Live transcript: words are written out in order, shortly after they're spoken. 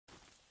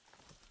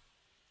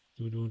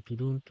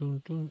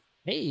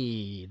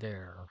Hey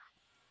there.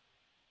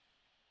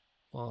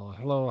 Well,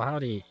 hello,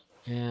 howdy,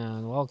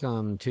 and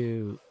welcome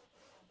to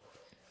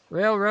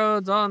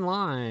Railroads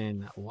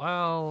Online.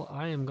 Well,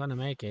 I am going to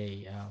make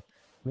a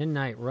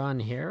midnight run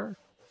here.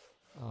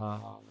 Uh,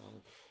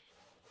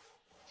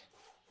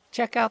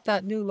 Check out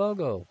that new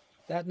logo.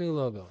 That new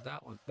logo.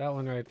 That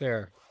one right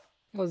there.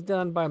 It was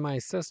done by my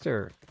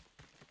sister.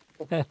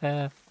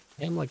 I'm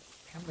like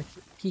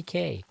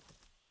PK.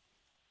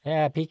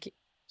 Yeah,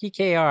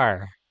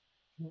 PKR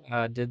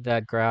did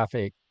that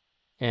graphic.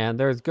 And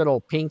there's good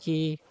old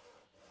Pinky.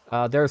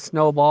 There's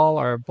Snowball,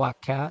 our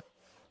black cat.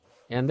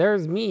 And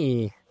there's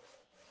me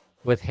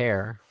with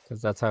hair,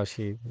 because that's how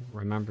she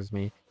remembers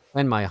me.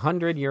 And my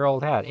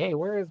 100-year-old hat. Hey,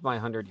 where is my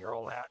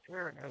 100-year-old hat?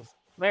 There it is.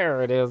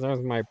 There it is.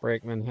 There's my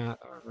brakeman hat.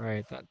 All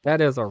right. That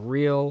is a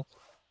real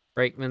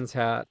brakeman's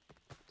hat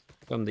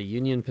from the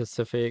Union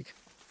Pacific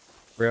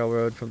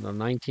Railroad from the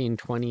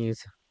 1920s.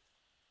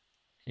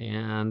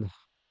 And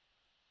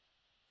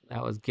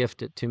that was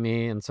gifted to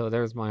me. And so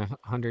there's my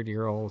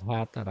 100-year-old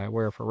hat that I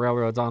wear for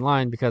Railroads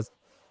Online because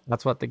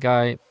that's what the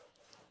guy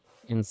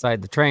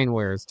inside the train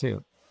wears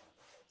too.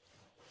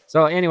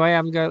 So anyway,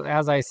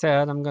 as I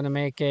said, I'm gonna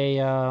make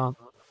a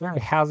very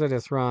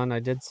hazardous run. I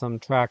did some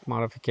track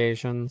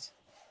modifications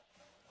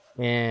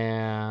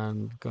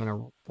and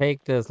gonna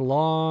take this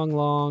long,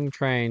 long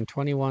train,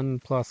 21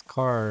 plus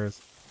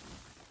cars.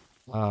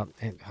 I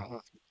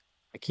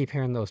keep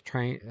hearing those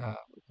train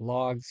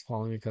logs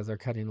falling because they're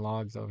cutting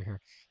logs over here.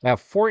 I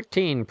have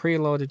 14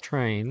 preloaded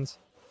trains.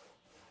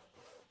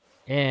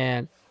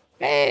 And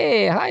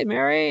hey, hi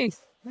Mary,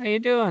 how you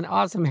doing?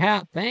 Awesome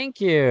hat,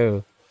 thank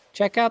you.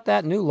 Check out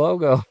that new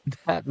logo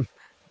that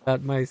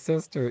that my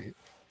sister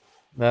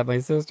that my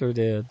sister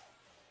did.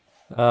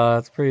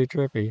 It's pretty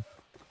trippy.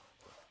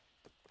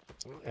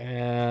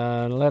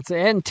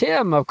 And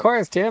Tim, of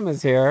course, Tim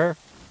is here.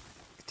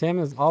 Tim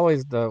is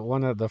always the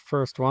one of the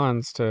first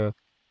ones to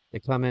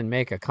come in and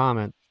make a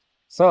comment.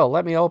 So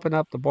let me open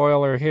up the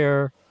boiler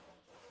here.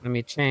 Let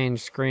me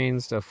change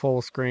screens to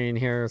full screen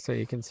here so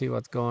you can see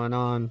what's going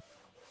on.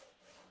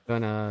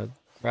 Gonna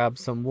grab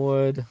some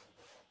wood,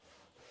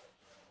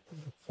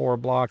 4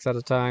 blocks at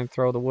a time,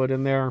 throw the wood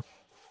in there.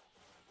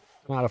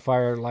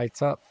 Modifier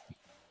lights up.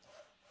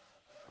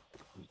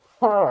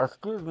 Oh,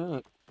 excuse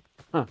me.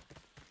 Huh.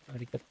 Try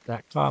to get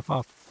that cough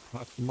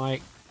off the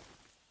mic.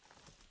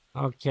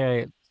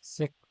 Okay,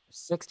 60%.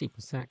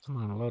 Come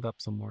on, load up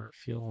some more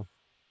fuel.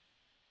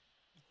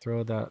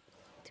 Throw that,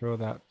 throw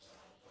that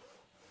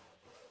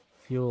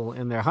fuel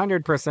in there.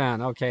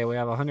 100%. Okay, we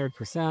have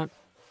 100%.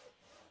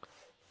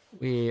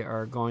 We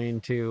are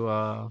going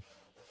to,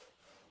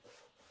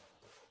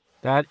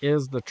 that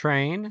is the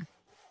train.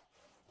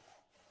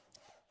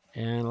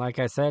 And like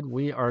I said,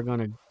 we are going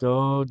to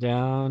go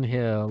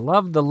downhill.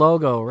 Love the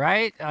logo,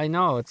 right? I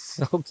know, it's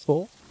so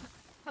cool.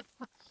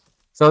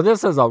 So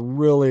this is a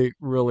really,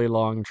 really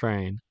long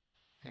train.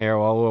 Here,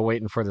 while we're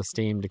waiting for the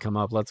steam to come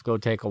up, let's go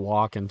take a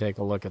walk and take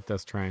a look at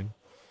this train.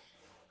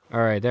 All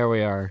right, there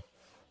we are.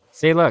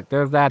 See, look,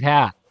 there's that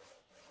hat.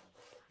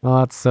 Well,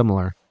 that's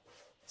similar.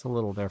 It's a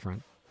little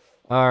different.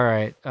 All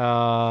right,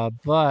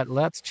 but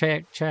let's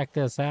check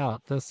this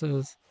out. This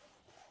is,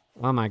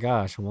 oh my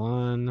gosh,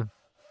 1,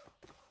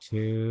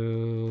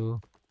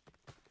 2,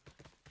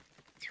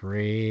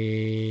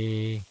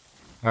 3.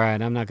 All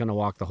right, I'm not gonna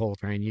walk the whole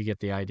train. You get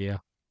the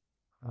idea.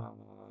 Uh,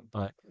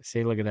 but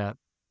see, look at that.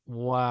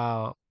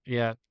 Wow,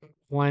 yeah,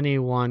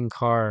 21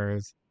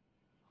 cars,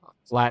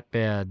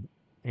 flatbed,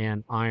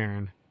 and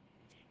iron.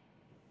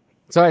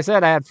 So I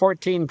said I had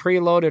 14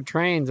 preloaded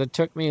trains. It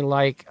took me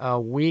like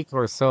a week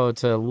or so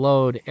to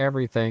load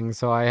everything.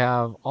 So I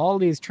have all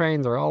these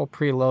trains are all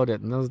preloaded.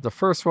 And this is the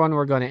first one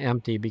we're going to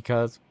empty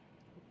because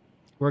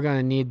we're going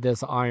to need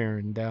this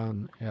iron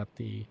down at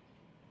the,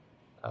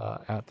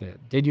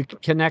 did you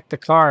connect the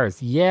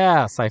cars?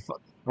 Yes. I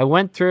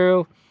went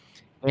through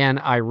and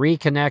I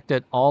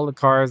reconnected all the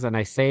cars and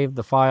I saved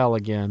the file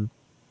again.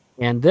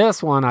 And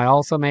this one, I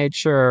also made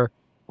sure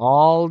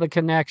all the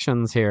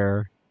connections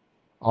here,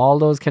 all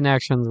those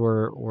connections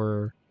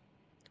were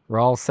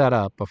all set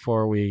up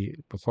before we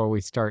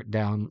start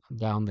down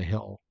the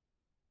hill.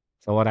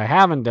 So what I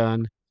haven't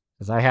done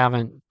is I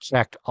haven't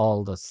checked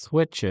all the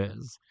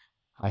switches.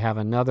 I have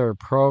another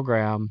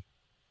program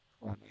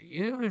that I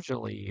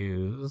usually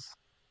use.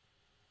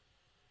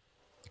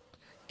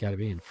 Got to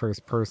be in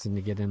first person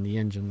to get in the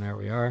engine. There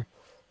we are.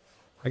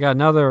 I got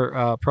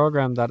another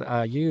program that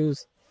I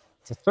use.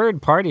 It's a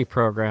third-party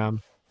program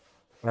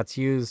that's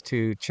used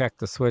to check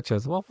the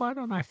switches. Well, why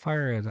don't I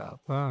fire it up?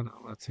 Oh, no,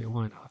 let's see.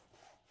 Why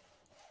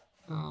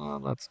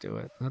not? Let's do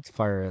it. Let's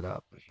fire it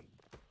up.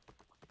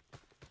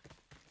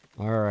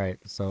 All right,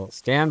 so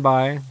stand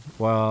by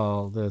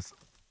while this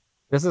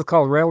is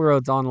called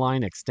Railroads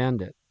Online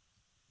Extended.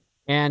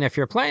 And if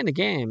you're playing the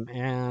game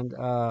and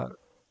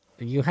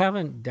you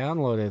haven't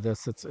downloaded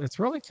this, it's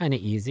really kind of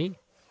easy.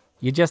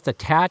 You just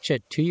attach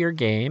it to your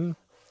game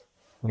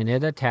when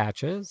it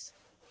attaches.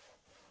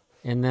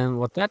 And then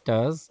what that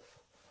does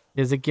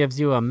is it gives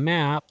you a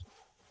map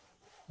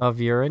of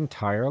your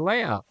entire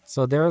layout.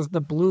 So there's the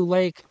Blue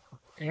Lake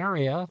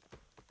area,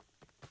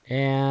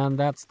 and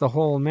that's the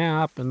whole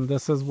map. And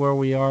this is where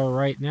we are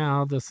right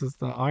now. This is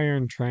the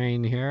iron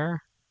train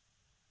here.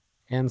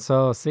 And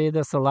so see,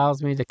 this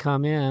allows me to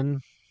come in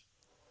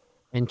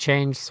and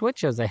change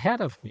switches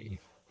ahead of me.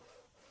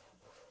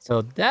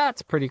 So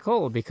that's pretty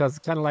cool because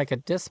it's kind of like a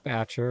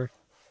dispatcher.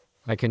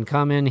 I can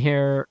come in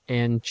here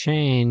and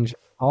change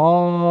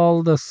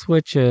all the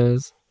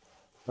switches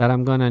that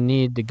I'm going to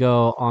need to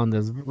go on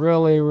this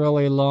really,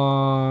 really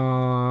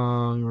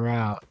long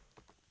route.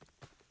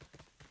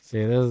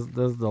 See, this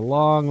is the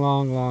long,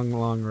 long, long,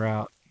 long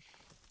route.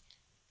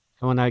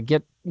 And when I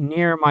get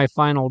near my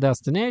final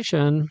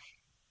destination,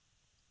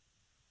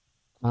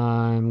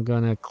 I'm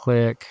going to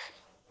click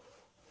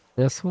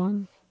this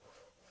one,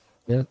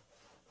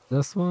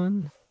 this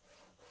one,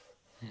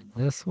 and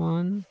this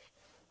one.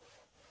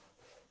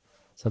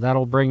 So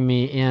that'll bring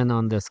me in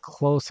on this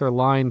closer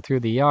line through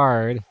the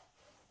yard.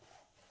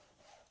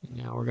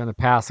 Now we're going to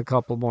pass a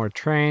couple more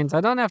trains. I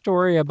don't have to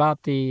worry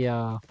about these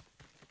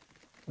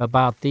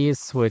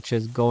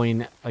switches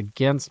going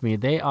against me.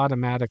 They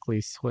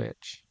automatically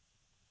switch.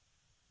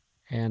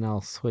 And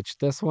I'll switch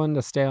this one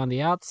to stay on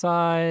the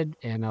outside,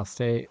 and I'll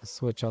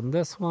switch on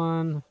this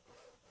one.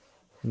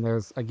 And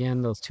there's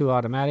again those two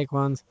automatic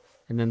ones,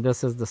 and then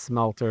this is the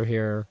smelter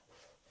here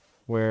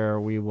where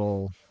we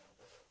will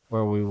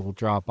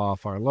drop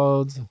off our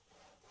loads.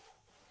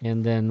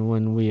 And then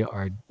when we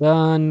are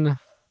done,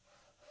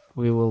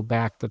 we will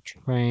back the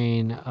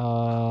train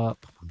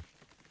up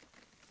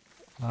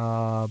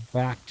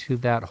back to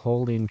that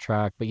holding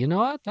track. But you know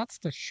what? That's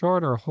the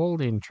shorter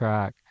holding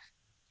track.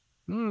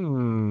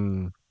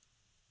 Good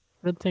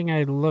thing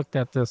I looked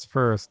at this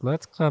first.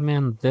 Let's come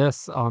in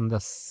this on the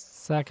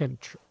second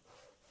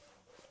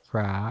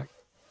track.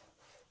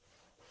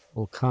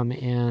 We'll come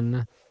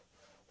in.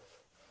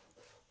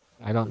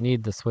 I don't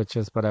need the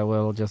switches, but I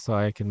will just so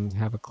I can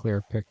have a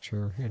clear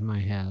picture in my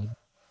head.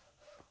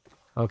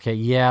 Okay,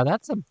 yeah,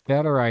 that's a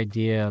better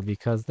idea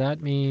because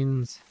that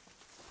means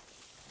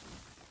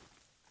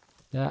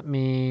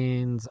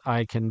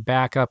I can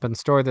back up and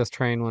store this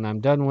train when I'm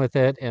done with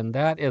it, and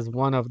that is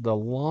one of the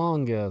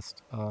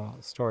longest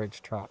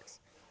storage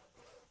tracks.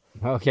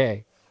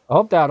 Okay, I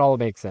hope that all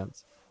makes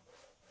sense.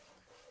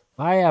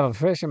 I have a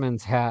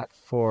fisherman's hat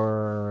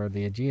for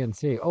the Aegean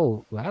Sea.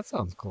 Oh, that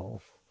sounds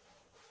cool.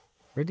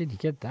 Where did you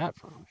get that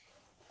from?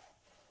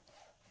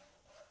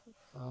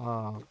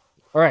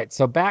 All right,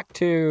 so back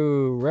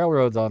to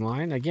Railroads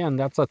Online. Again,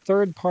 that's a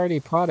third-party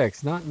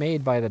product, not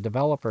made by the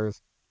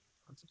developers.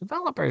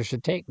 Developers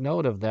should take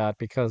note of that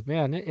because,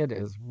 man, it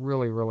is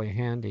really, really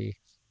handy.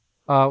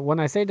 When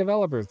I say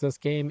developers, this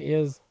game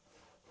is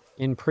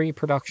in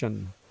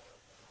pre-production.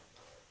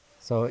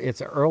 So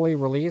it's early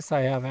release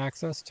I have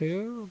access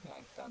to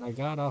that I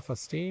got off of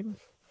Steam.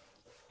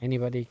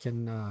 Anybody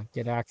can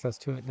get access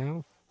to it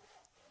now.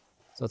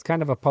 So it's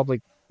kind of a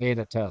public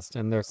beta test.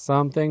 And there's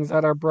some things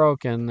that are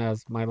broken,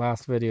 as my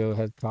last video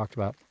had talked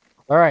about.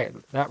 All right,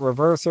 that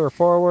reverser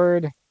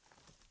forward.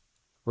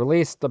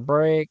 Release the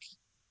brake.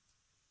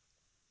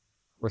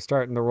 We're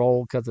starting to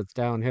roll because it's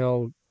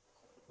downhill.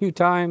 2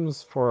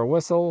 times for a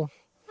whistle.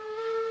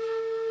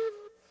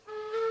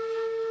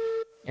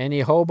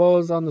 Any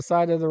hobos on the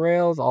side of the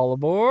rails, all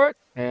aboard.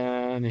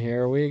 And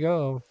here we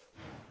go.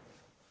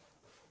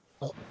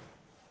 All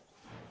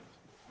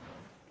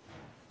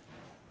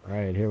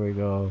right, here we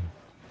go.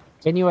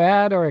 Can you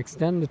add or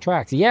extend the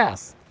tracks?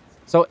 Yes.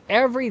 So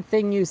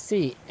everything you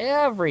see,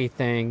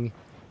 everything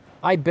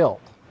I built.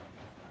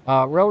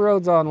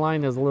 Railroads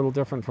Online is a little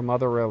different from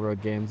other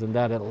railroad games in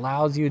that it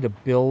allows you to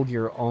build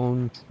your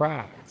own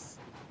tracks.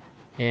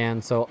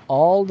 And so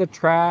all the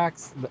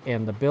tracks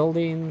and the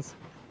buildings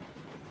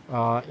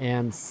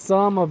and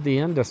some of the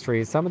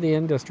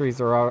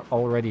industries are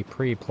already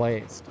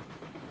pre-placed.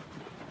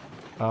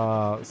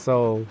 But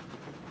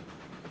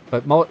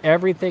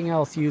everything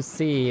else you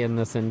see in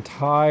this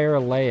entire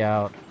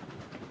layout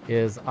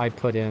is I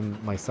put in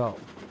myself.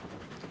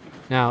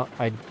 Now,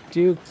 I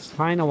do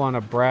kind of want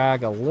to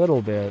brag a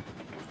little bit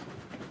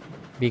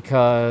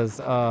because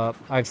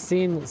I've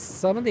seen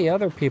some of the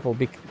other people,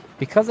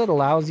 because it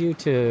allows you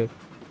to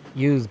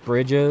use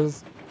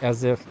bridges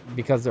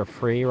because they're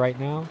free right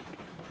now.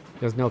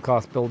 There's no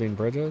cost building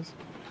bridges.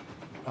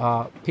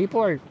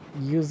 People are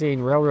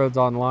using Railroads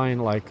Online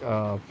like,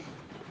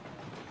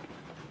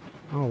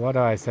 what do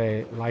I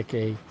say?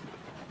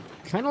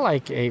 Kind of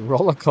like a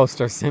roller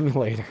coaster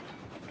simulator.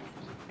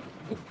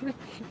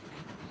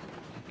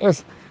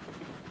 There's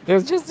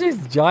just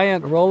these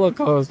giant roller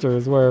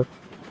coasters where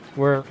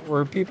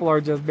people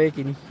are just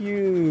making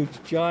huge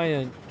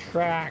giant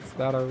tracks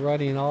that are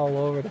running all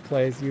over the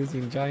place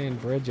using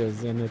giant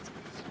bridges, and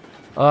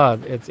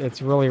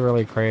it's really,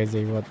 really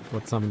crazy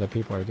what some of the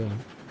people are doing.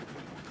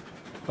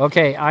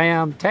 Okay, I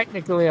am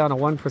technically on a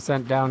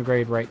 1%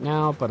 downgrade right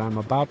now, but I'm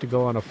about to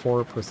go on a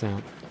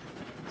 4%.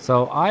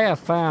 So I have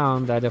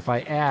found that if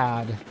I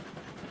add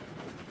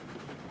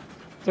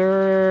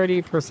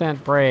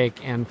 30%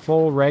 brake and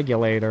full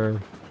regulator,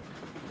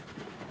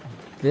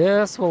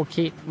 This will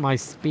keep my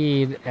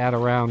speed at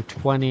around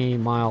 20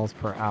 miles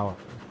per hour,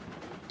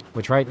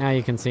 which right now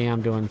you can see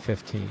I'm doing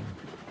 15.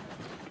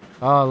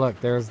 Oh,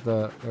 look, there's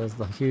the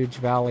huge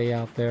valley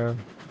out there.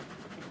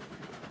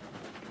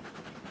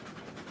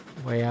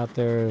 Way out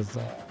there is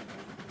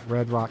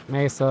Red Rock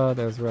Mesa.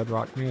 There's Red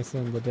Rock Mesa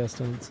in the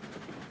distance.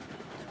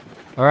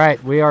 All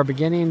right, we are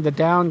beginning the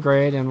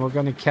downgrade, and we're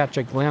going to catch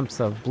a glimpse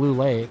of Blue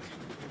Lake.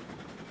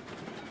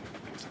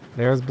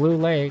 There's Blue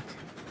Lake.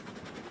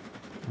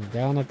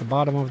 Down at the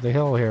bottom of the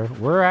hill here.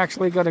 We're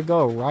actually going to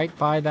go right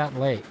by that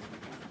lake.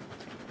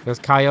 There's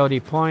Coyote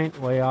Point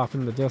way off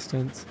in the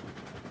distance.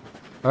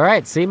 All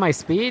right, see my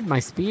speed? My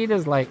speed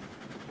is like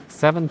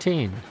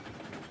 17.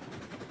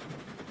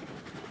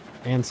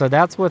 And so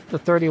that's with the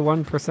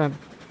 31%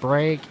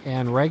 brake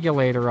and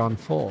regulator on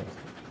full.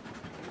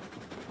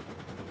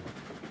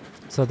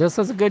 So this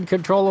is a good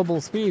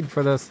controllable speed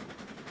for this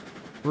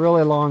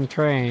really long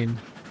train.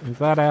 I'm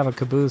glad I have a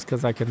caboose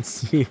because I can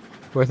see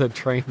where the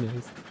train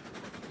is.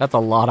 That's a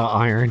lot of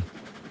iron.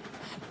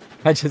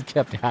 I just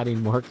kept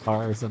adding more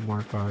cars and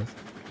more cars.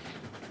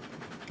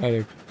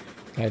 Kind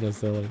of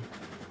silly.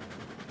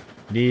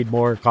 Need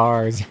more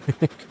cars.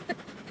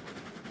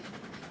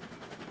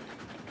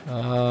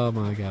 Oh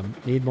my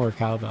god. Need more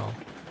cowbell.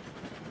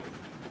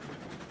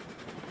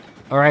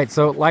 Alright,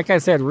 so like I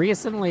said,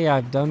 recently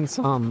I've done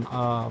some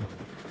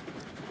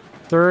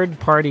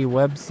third-party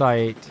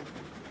website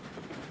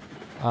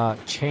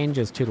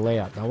changes to the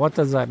layout. Now, what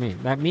does that mean?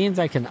 That means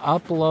I can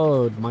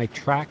upload my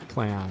track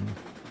plan,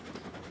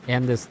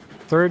 and this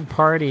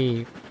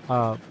third-party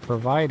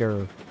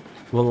provider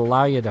will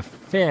allow you to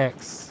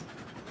fix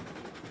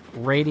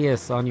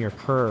radius on your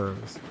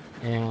curves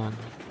and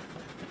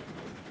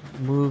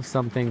move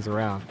some things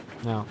around.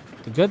 Now,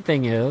 the good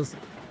thing is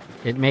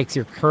it makes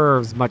your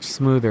curves much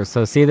smoother.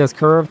 So see this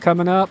curve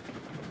coming up?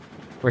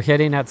 We're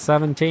hitting at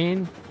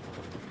 17.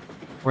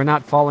 We're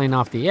not falling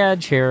off the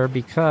edge here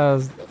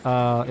because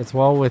it's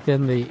well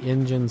within the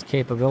engine's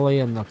capability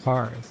and the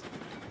cars.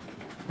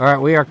 All right,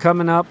 we are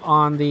coming up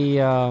on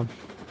the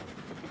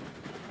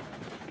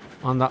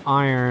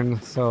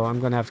iron, so I'm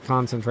going to have to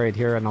concentrate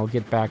here, and I'll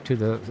get back to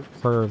the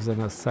curves in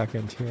a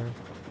second here.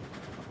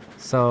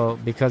 So,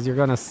 because you're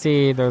going to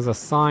see there's a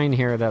sign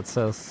here that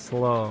says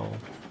slow.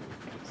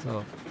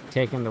 So,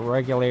 taking the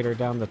regulator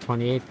down to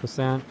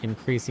 28%,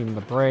 increasing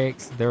the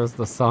brakes. There's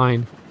the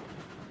sign.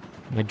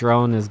 My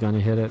drone is going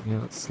to hit it. You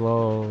know,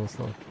 slow,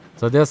 slow.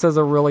 So this is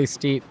a really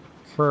steep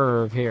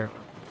curve here.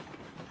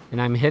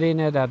 And I'm hitting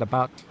it at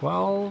about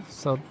 12,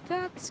 so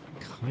that's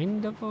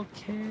kind of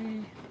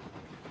okay.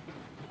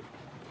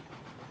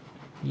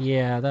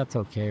 Yeah, that's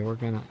okay. We're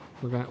gonna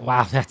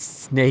wow, that's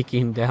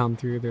snaking down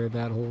through there,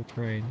 that whole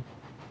train.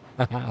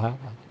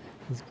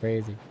 It's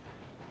crazy.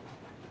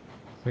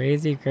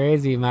 Crazy,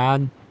 crazy,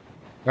 man.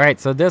 Alright,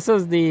 so this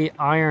is the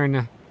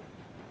iron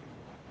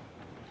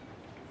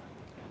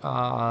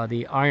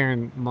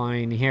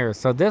mine here.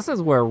 So this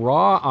is where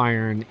raw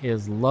iron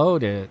is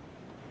loaded,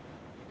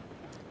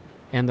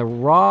 and the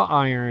raw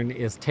iron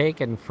is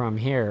taken from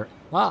here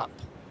up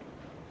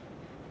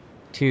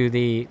to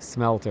the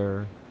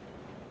smelter,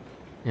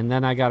 and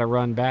then I got to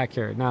run back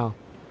here. Now,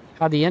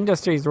 how the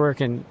industries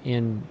work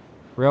in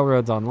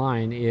Railroads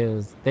Online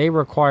is they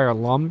require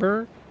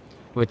lumber,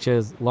 which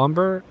is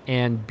lumber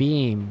and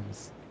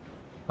beams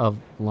of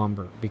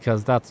lumber,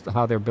 because that's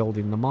how they're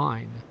building the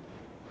mine.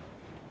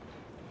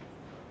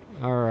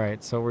 All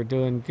right, so we're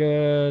doing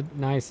good,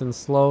 nice and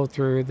slow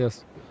through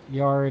this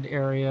yard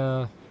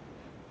area.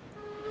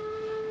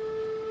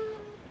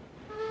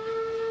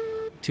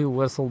 2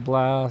 whistle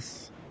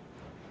blasts.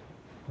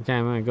 Okay,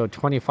 I'm going to go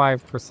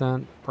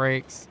 25%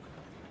 brakes.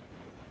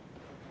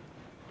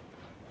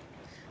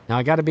 Now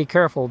I got to be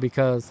careful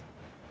because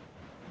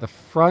the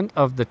front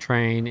of the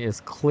train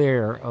is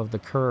clear of the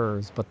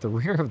curves, but the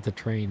rear of the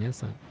train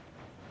isn't.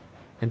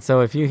 And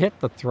so if you hit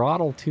the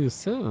throttle too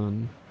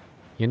soon,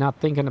 you're not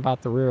thinking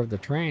about the rear of the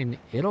train,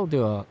 it'll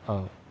do a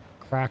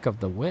crack of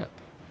the whip.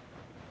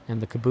 And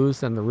the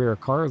caboose and the rear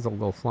cars will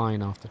go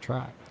flying off the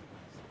track.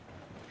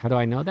 How do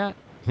I know that?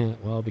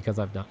 Well, because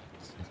I've done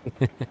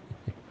it.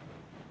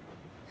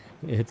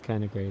 It's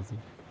kind of crazy.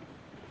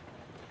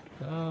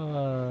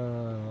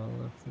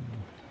 Let's see.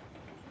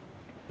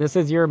 This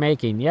is your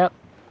making. Yep.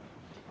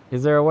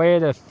 Is there a way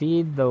to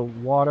feed the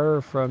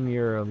water from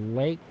your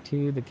lake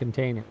to the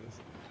containers?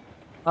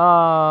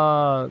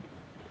 That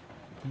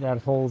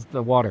holds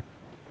the water.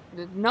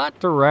 Not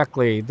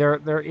directly.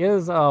 There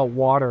is a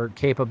water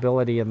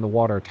capability in the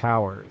water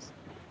towers.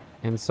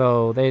 And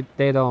so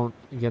they don't,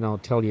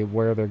 tell you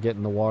where they're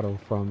getting the water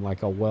from,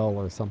 like a well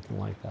or something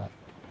like that.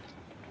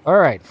 All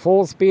right,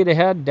 full speed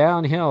ahead,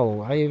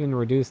 downhill. I even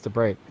reduced the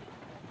brake.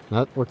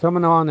 We're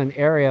coming on an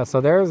area. So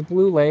there's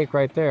Blue Lake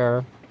right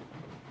there.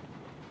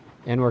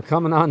 And we're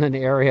coming on an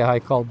area I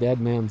call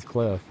Dead Man's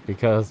Cliff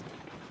because,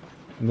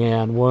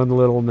 man, one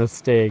little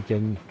mistake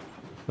and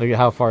look at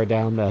how far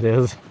down that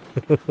is.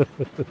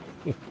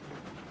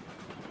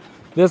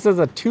 This is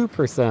a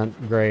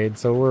 2% grade,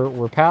 so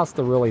we're past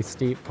the really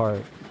steep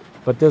part.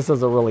 But this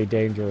is a really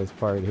dangerous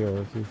part here.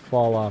 If you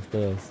fall off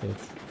this,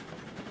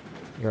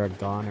 You're a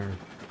goner.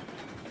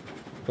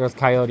 There's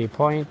Coyote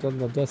Point in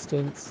the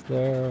distance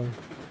there.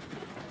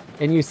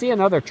 And you see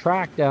another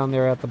track down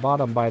there at the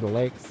bottom by the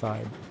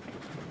lakeside.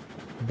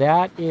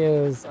 That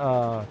is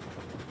the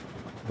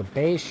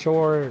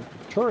Bayshore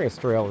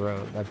Tourist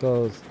Railroad that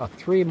goes a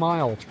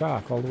 3-mile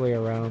track all the way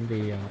around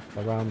the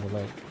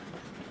lake,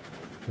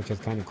 which is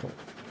kind of cool.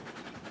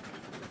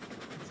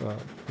 So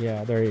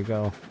yeah, there you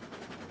go.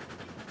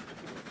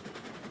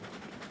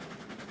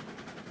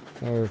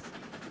 There's,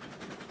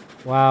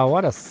 wow,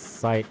 what a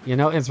sight. You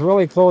know, it's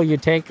really cool. You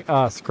take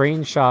a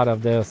screenshot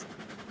of this,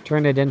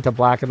 turn it into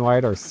black and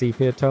white or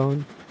sepia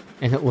tone,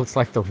 and it looks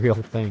like the real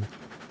thing.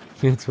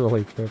 It's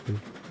really trippy.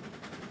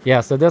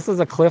 Yeah, so this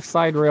is a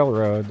cliffside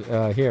railroad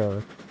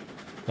here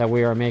that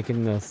we are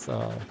making this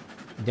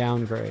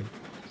downgrade.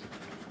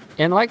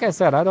 And like I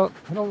said, I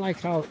don't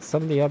like how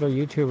some of the other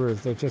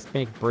YouTubers, they just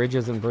make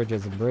bridges and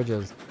bridges and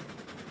bridges.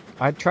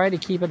 I try to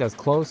keep it as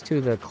close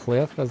to the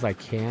cliff as I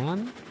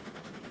can,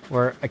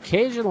 where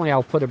occasionally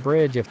I'll put a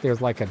bridge if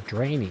there's like a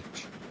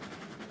drainage.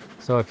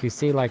 So if you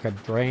see like a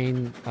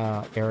drain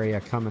area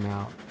coming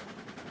out,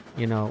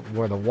 you know,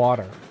 where the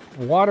water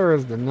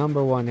is the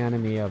 #1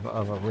 enemy of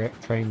a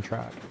train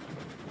track.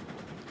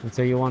 And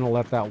so you want to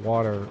let that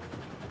water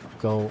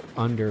go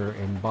under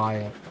and by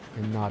it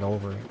and not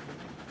over it.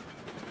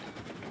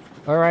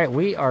 All right,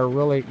 we are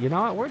really, you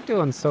know what, we're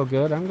doing so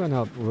good. I'm going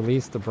to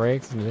release the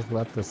brakes and just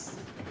let this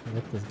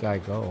guy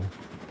go,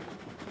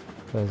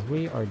 because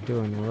we are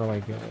doing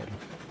really good.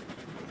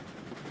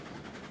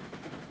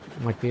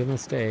 Might be a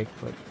mistake,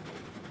 but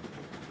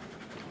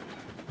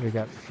we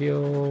got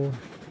fuel.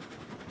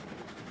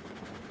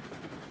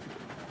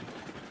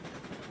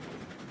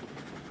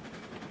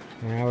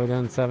 Now we're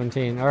doing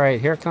 17. All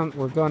right, here comes,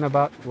 we're going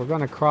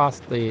to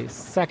cross the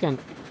second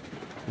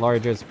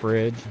largest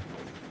bridge.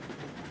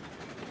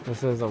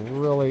 This is a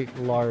really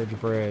large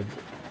bridge.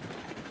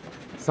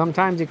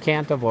 Sometimes you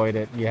can't avoid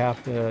it. You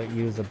have to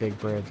use a big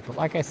bridge. But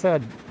like I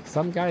said,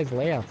 some guys'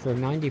 layouts are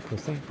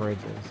 90%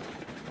 bridges.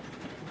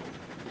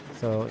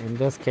 So in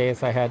this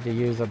case, I had to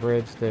use a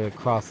bridge to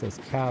cross this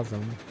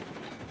chasm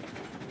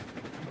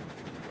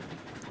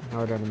in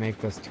order to make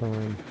this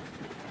turn.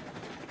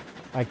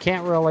 I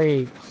can't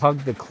really hug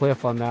the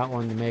cliff on that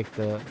one to make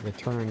the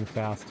turn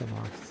fast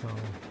enough, so.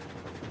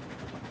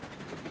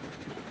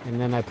 And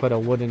then I put a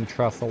wooden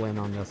trestle in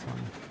on this one.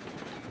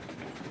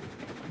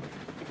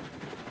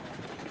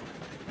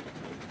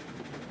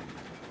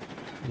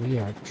 We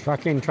are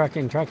trucking.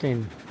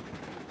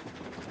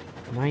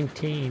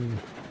 19.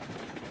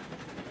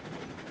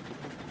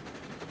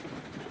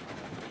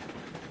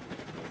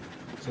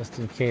 Just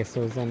in case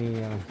there's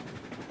any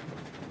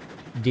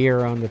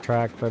deer on the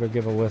track, better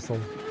give a whistle.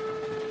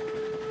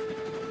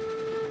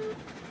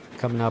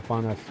 Coming up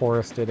on a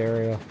forested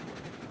area.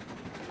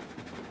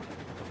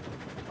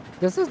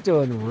 This is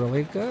doing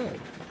really good.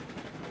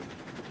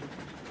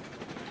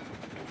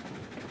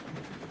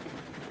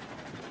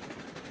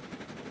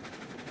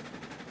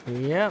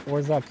 Yeah,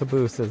 where's that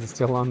caboose? Is it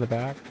still on the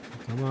back?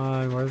 Come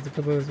on, where's the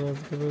caboose?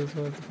 Where's the caboose?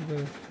 Where's the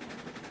caboose?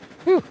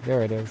 Whew,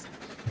 there it is.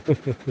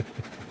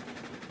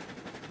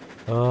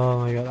 Oh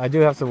my god, I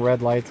do have some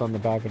red lights on the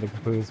back of the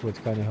caboose, which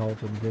kind of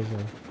help in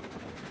visual.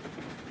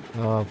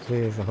 Oh,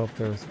 please, I hope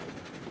there's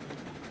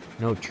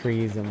no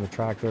trees in the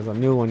track. There's a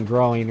new one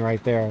growing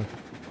right there.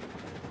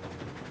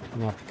 I'm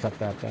gonna have to cut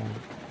that down.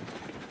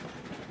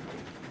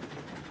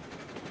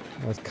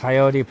 There's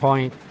Coyote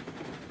Point.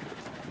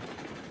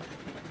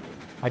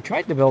 I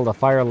tried to build a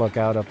fire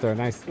lookout up there,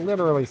 and I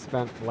literally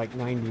spent like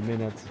 90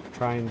 minutes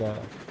trying to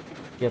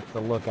get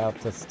the lookout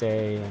to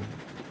stay, and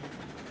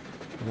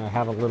you know,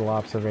 have a little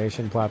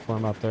observation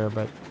platform up there,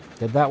 but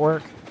did that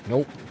work?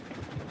 Nope.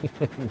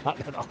 Not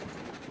at all.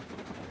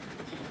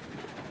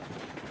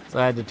 So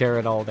I had to tear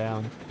it all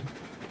down.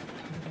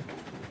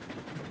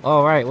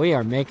 All right, we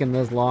are making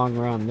this long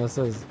run. This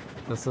is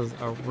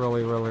a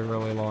really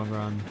long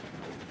run.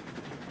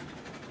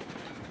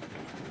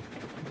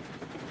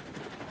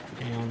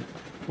 And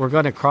we're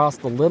going to cross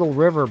the Little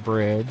River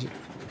Bridge,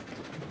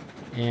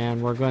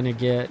 and we're going to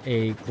get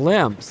a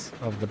glimpse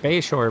of the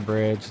Bayshore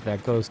Bridge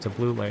that goes to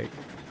Blue Lake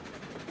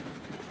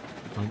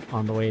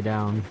on the way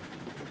down.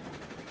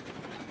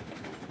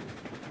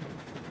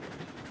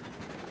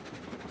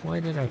 Why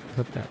did I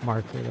put that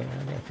marker there?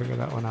 I gotta figure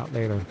that one out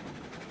later.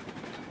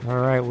 All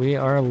right, we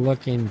are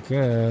looking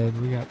good.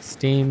 We got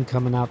steam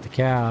coming out the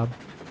cab.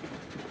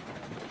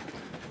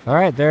 All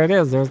right, there it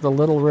is. There's the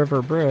Little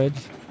River Bridge.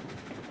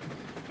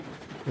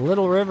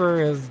 Little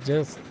River is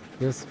just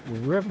this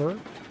river.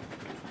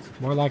 It's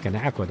more like an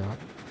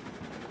aqueduct.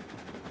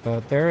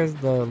 But there is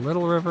the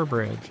Little River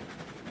Bridge.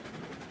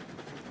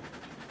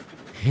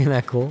 Isn't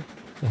that cool?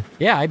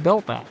 Yeah, I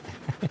built that.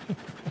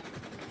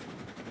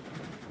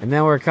 And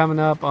then we're coming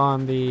up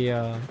on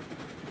the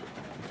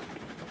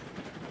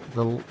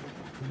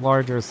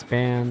larger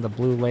span, the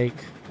Blue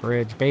Lake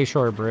Bridge,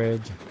 Bayshore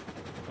Bridge.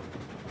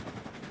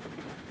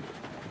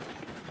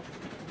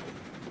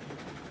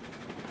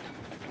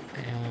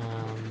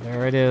 And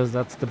there it is.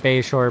 That's the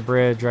Bayshore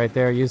Bridge right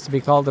there. It used to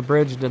be called the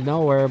Bridge to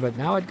Nowhere, but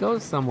now it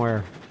goes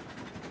somewhere.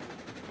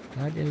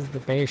 That is the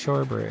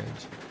Bayshore Bridge.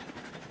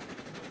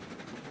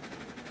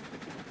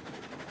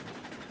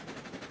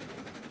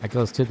 That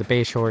goes to the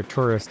Bayshore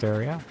tourist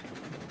area.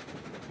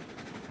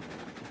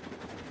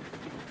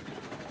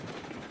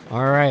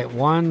 All right,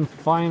 one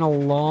final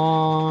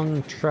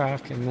long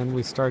trek, and then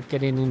we start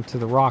getting into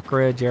the Rock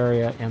Ridge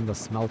area and the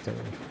smelter.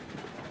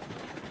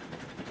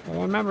 I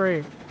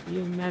remember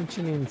you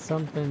mentioning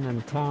something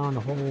in Town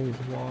Holds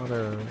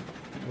Water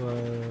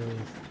was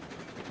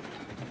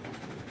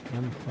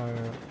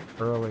Empire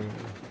earlier.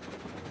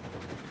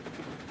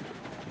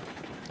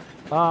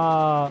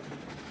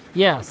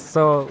 Yes,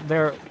 so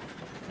there.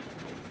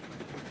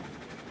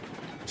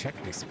 Check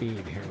my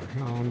speed here.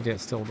 Oh, I'm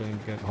just still doing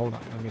good. Hold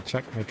on, let me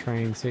check my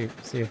train. See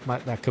if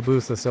that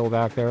caboose is still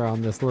back there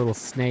on this little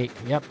snake.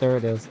 Yep, there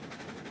it is.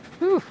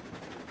 Whew.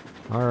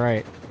 All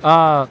right.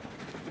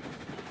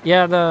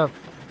 Yeah, the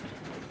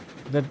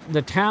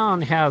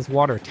town has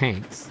water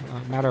tanks.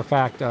 Matter of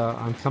fact,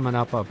 I'm coming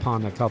up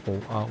upon a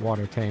couple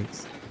water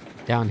tanks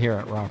down here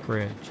at Rock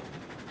Ridge,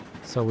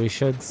 so we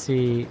should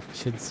see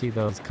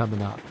those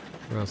coming up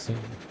real soon.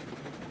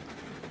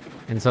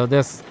 And so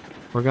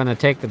we're going to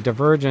take the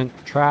divergent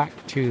track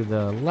to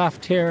the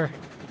left here,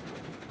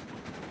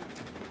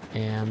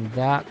 and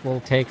that will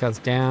take us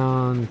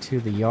down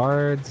to the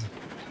yards.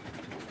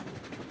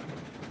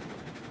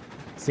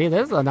 See,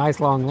 this is a nice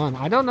long run.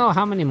 I don't know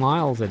how many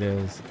miles it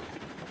is.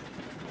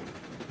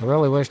 I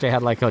really wish they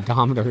had like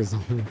odometers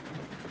on it,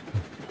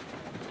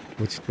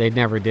 which they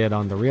never did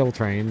on the real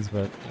trains,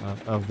 but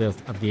of the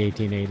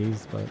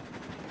 1880s. But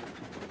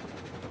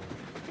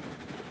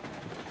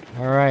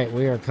all right,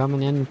 we are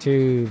coming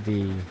into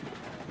the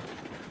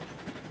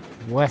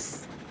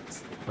west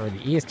or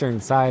the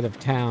eastern side of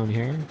town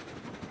here,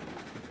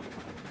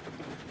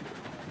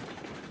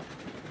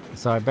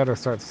 so I better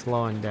start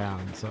slowing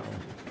down. So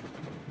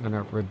I'm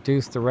gonna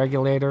reduce the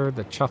regulator.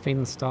 The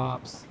chuffing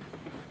stops.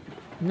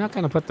 I'm not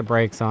gonna put the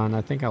brakes on.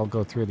 I think I'll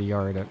go through the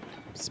yard at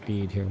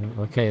speed here.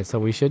 Okay, so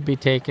we should be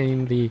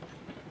taking the.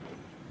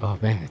 Oh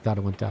man, I thought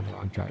I went down the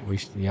wrong track. We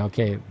should. Yeah,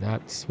 okay,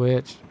 that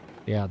switch.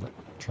 Yeah, the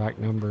track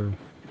number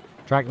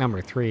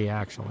 3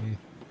 actually.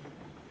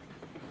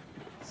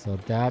 So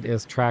that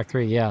is track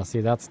 3. Yeah, see,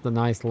 that's the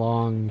nice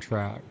long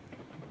track.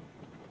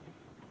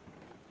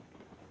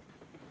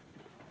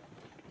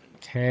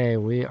 Okay,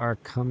 we are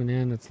coming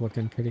in. It's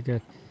looking pretty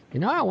good.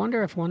 You know, I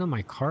wonder if one of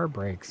my car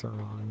brakes are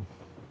on.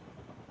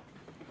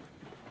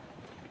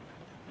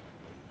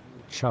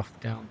 Chuff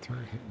down through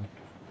here.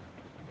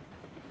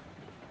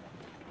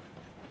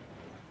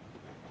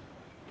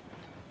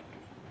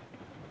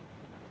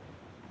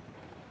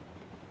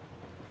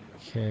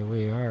 Okay,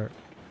 we are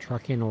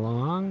trucking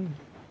along.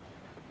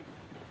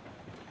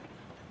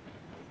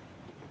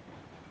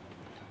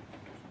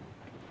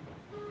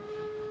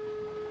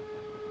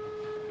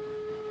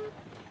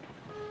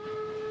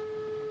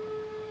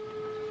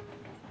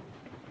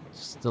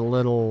 Just a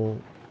little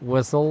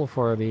whistle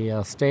for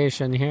the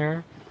station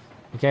here.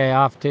 Okay,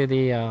 off to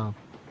the,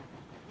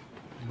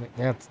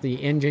 that's the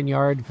engine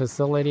yard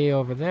facility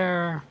over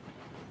there.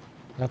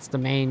 That's the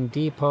main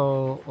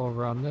depot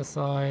over on this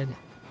side.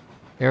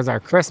 There's our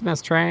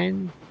Christmas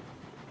train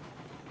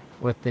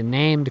with the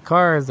named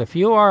cars. If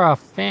you are a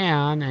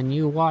fan and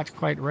you watch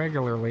quite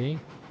regularly,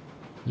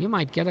 you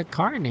might get a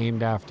car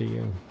named after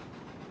you.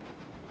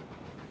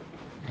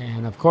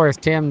 And of course,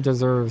 Tim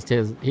deserves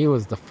he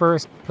was the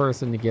first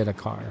person to get a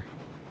car.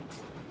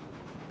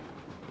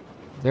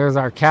 There's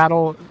our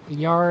cattle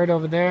yard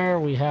over there.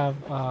 We have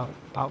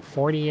about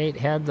 48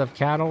 heads of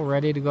cattle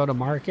ready to go to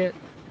market.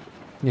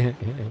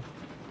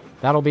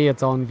 That'll be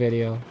its own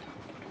video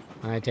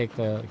when I take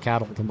the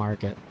cattle to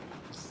market.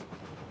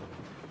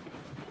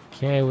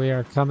 Okay, we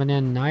are coming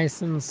in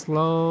nice and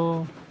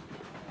slow.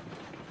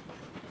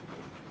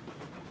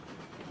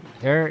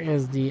 There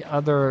is the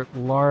other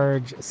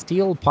large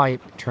steel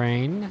pipe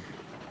train.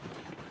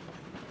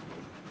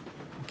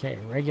 Okay,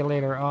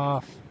 regulator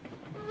off.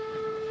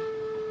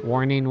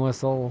 Warning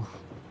whistle.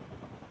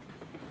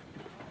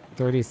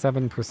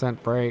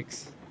 37%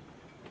 brakes.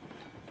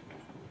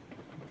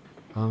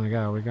 Oh my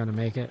god, we're gonna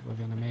make it. We're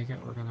gonna make it.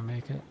 We're gonna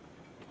make it.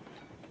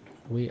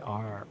 We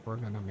are. We're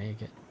gonna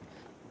make it.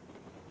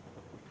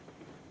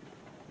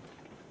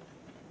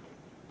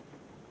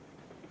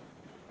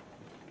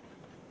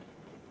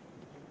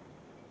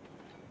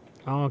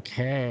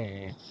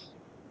 Okay.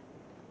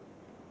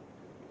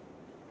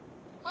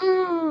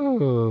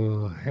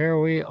 Ooh, here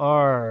we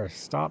are.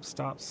 Stop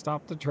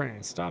the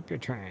train. Stop your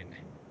train.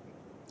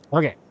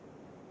 Okay.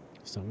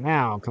 So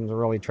now comes a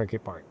really tricky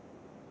part.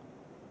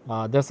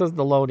 This is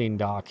the loading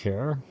dock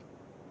here.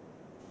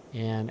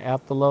 And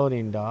at the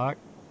loading dock,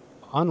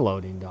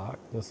 unloading dock,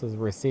 this is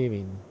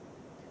receiving.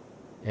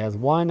 It has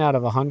 1 out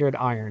of 100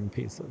 iron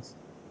pieces.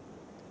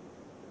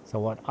 So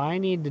what I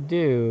need to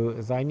do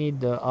is I need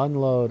to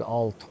unload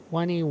all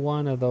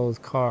 21 of those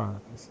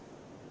cars.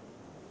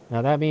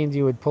 Now that means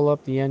you would pull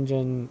up the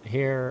engine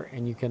here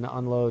and you can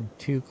unload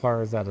 2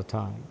 cars at a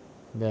time.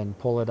 Then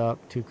pull it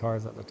up 2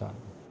 cars at a time.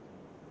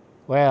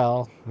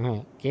 Well,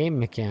 game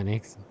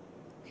mechanics.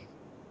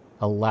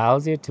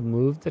 allows you to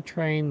move the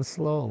train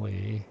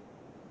slowly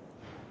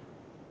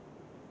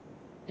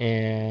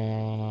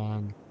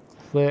and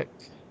click.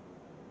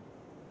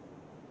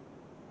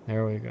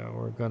 There we go.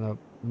 We're going to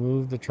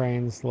move the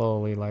train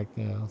slowly like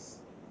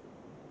this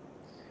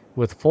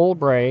with full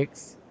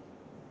brakes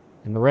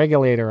and the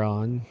regulator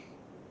on.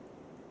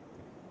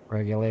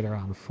 Regulator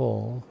on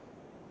full.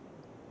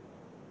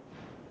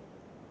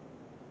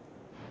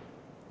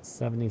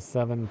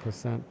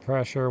 77%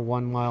 pressure,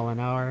 1 mile an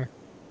hour.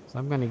 So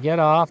I'm going to get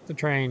off the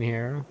train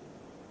here.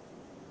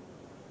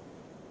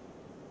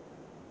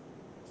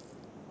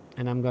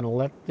 And I'm going to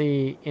let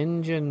the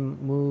engine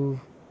move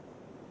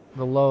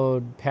the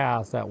load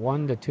past at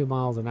 1 to 2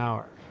 miles an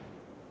hour.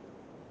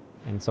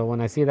 And so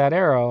when I see that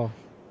arrow,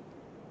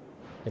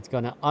 it's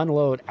going to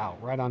unload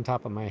out right on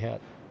top of my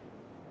head.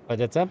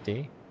 But it's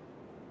empty.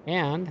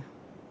 And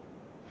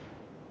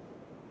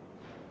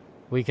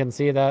we can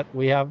see that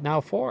we have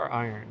now 4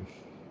 iron.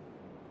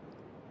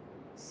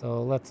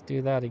 So let's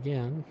do that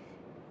again.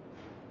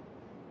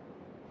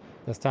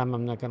 This time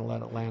I'm not going to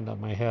let it land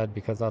on my head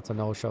because that's an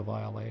OSHA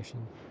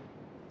violation.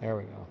 There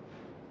we go.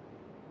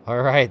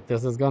 All right,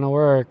 this is going to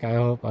work. I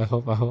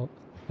hope.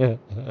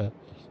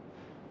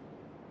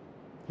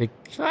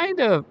 It's kind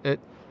of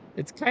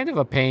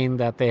a pain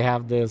that they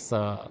have this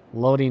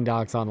loading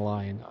docks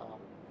online.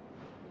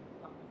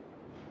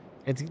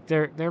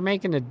 They're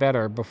making it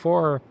better.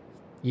 Before,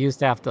 you used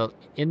to have to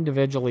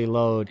individually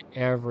load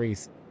every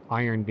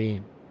iron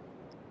beam,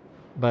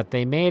 but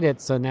they made it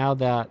so now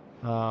that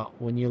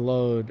when you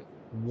load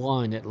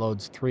 1, it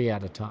loads 3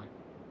 at a time.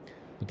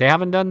 But they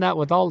haven't done that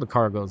with all the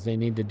cargoes. They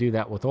need to do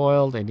that with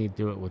oil. They need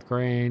to do it with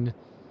grain,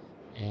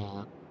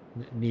 and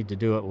need to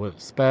do it with,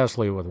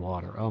 especially with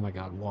water. Oh my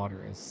God,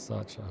 water is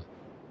such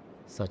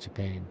a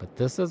pain. But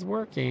this is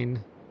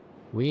working.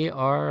 We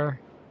are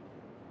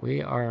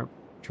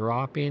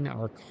dropping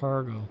our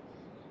cargo.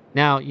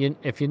 Now,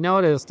 if you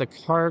notice, the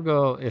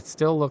cargo, it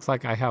still looks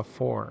like I have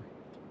 4.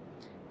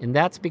 And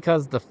that's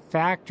because the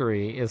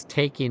factory is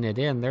taking it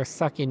in. They're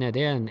sucking it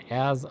in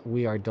as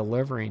we are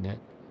delivering it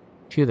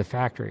to the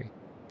factory.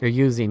 They're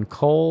using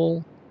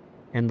coal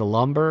and the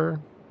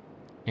lumber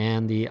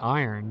and the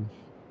iron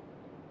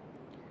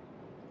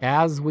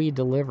as we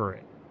deliver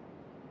it.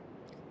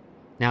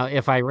 Now,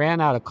 if I ran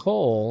out of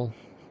coal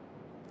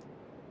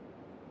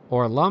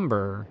or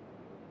lumber,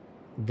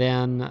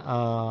 then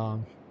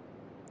the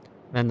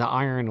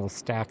iron will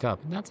stack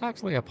up. And that's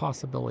actually a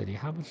possibility.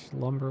 How much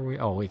lumber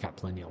we got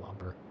plenty of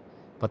lumber.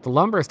 But the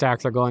lumber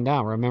stacks are going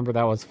down. Remember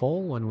that was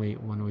full when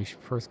we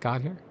first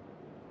got here?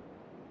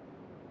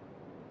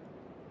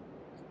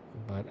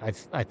 But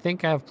I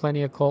think I have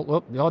plenty of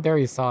coal. Oh, there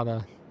you saw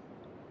the...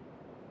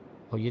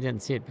 Oh, you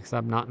didn't see it because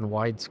I'm not in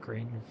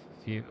widescreen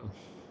view.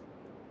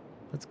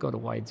 Let's go to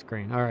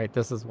widescreen. All right,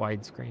 this is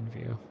widescreen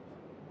view.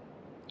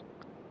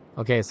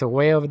 Okay, so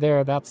way over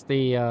there, that's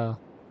the...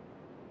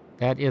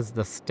 that is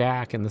the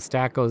stack, and the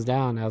stack goes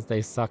down as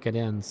they suck it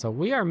in. So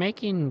we are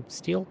making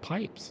steel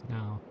pipes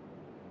now.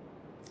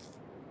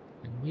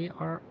 And we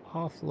are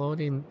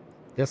offloading.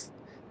 This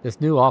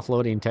new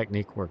offloading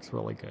technique works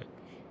really good.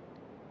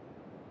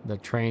 The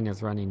train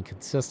is running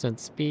consistent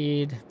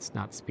speed. It's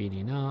not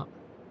speeding up.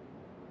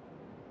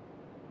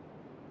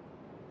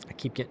 I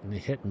keep getting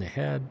hit in the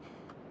head.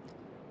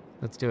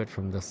 Let's do it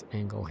from this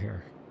angle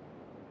here.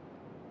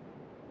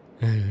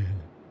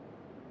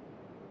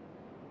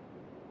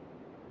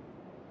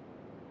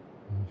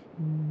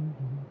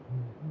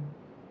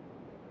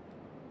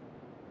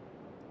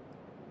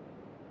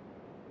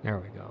 There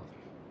we go.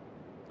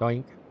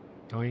 Doink,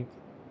 doink,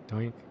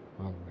 doink.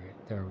 All right,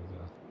 there we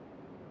go.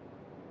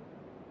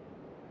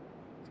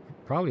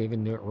 Probably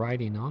even do it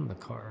riding on the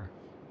car.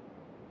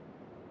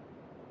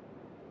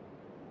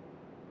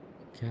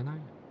 Can I?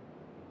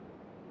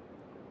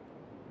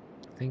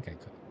 I think I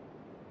could.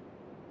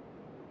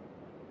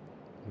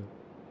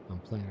 I'm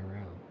playing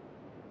around.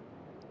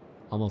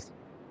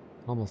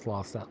 Almost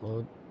lost that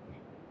load.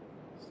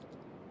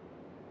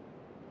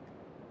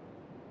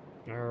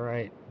 All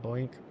right,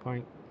 boink,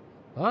 boink.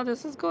 Oh,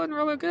 this is going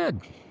really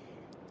good.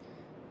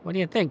 What do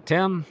you think,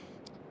 Tim?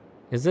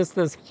 Is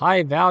this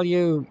high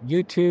value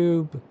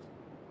YouTube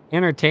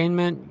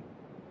entertainment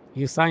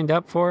you signed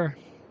up for?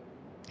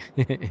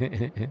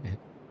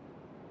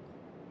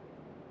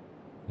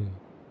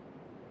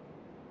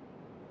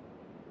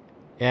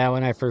 Yeah,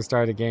 when I first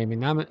started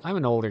gaming, I'm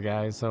an older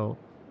guy, so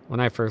when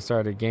I first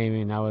started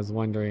gaming, I was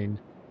wondering,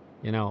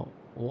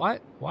 why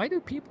do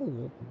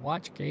people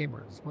watch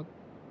gamers?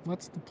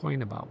 What's the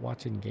point about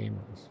watching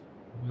gamers?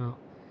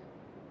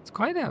 It's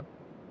kind of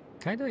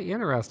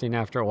interesting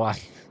after a while.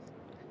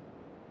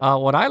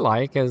 What I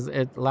like is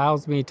it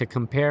allows me to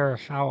compare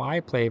how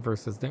I play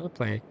versus their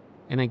play.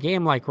 In a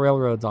game like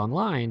Railroads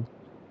Online,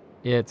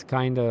 it's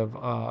kind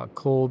of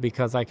cool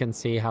because I can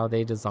see how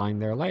they design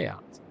their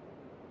layouts.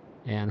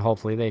 And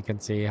hopefully they can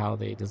see how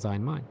they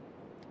design mine.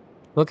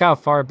 Look how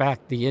far back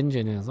the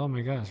engine is. Oh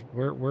my gosh,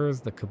 where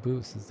is the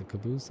caboose? Is the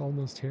caboose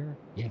almost here?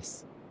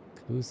 Yes,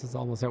 caboose is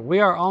almost here. We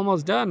are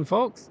almost done,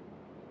 folks.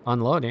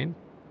 Unloading.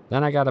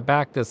 Then I got to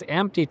back this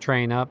empty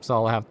train up, so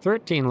I'll have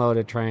 13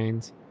 loaded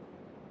trains.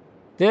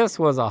 This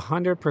was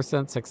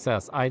 100%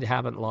 success. I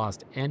haven't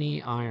lost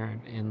any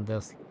iron in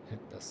this.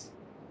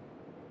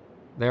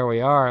 There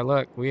we are.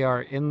 Look, we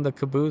are in the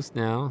caboose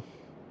now.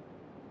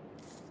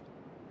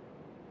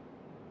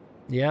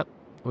 Yep,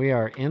 we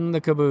are in the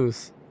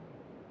caboose.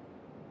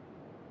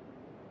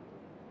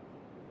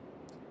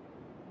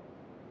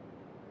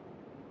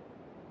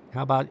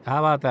 How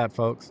about that,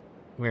 folks?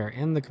 We are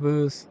in the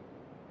caboose,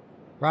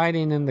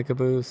 riding in the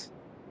caboose.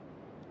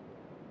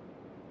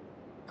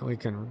 We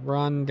can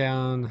run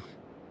down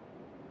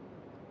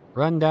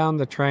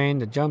the train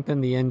to jump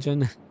in the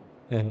engine.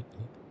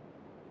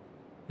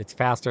 It's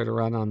faster to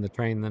run on the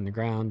train than the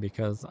ground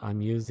because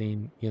I'm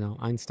using,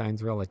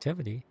 Einstein's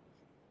relativity.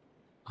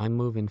 I'm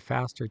moving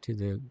faster to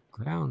the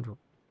ground,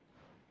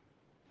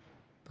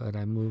 but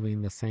I'm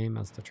moving the same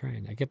as the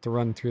train. I get to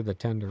run through the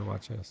tender.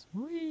 Watch this.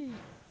 Whee!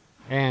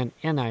 And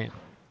in I am.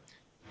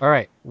 All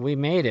right, we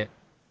made it.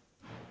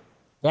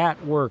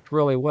 That worked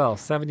really well.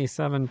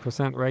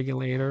 77%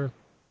 regulator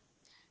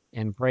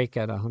and brake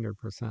at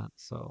 100%.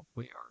 So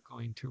we are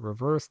going to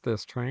reverse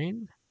this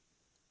train.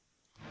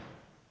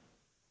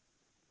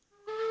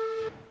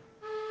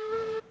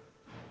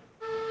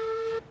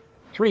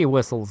 Three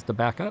whistles to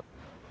back up.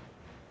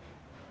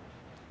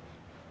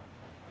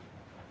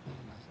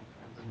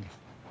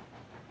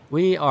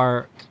 We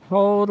are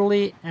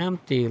totally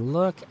empty.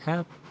 Look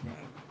at.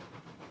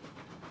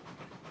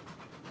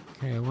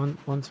 Okay,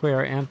 once we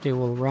are empty,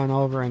 we'll run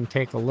over and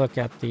take a look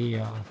at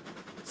the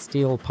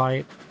steel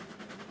pipe.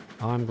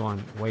 Oh, I'm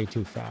going way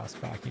too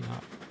fast backing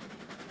up.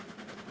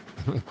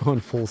 I'm going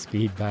full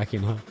speed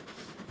backing up.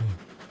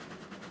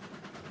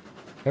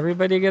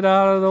 Everybody get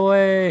out of the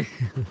way.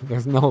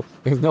 There's no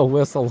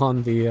whistle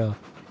on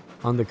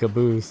the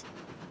caboose,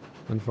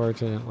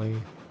 unfortunately.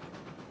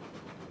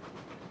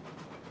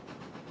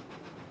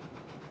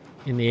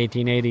 In the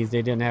 1880s,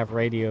 they didn't have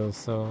radios,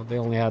 so they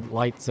only had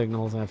light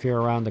signals, and if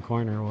you're around the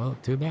corner, well,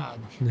 too bad.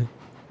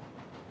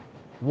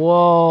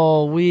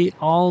 Whoa, we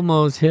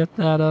almost hit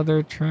that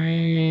other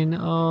train.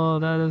 Oh,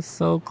 that is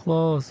so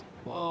close.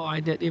 Whoa,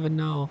 I didn't even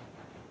know.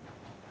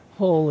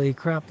 Holy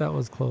crap, that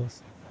was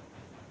close.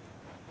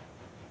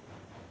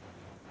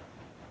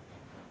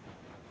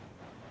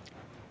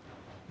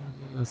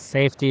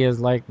 Safety is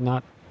like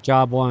not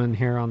job one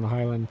here on the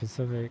Highland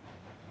Pacific.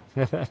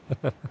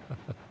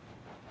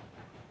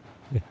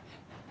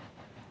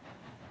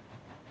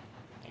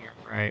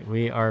 Right,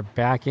 we are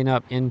backing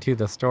up into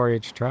the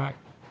storage track.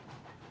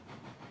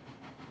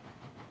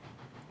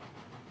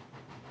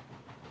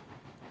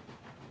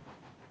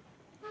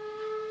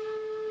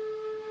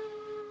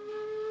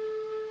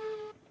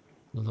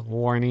 Little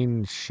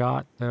warning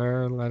shot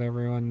there, let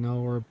everyone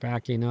know we're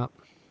backing up.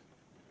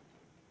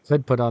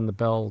 Could put on the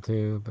bell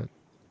too, but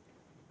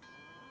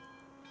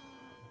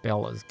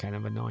bell is kind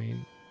of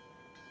annoying.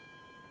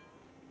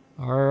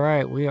 All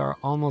right, we are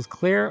almost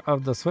clear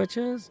of the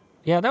switches.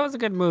 Yeah, that was a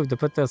good move to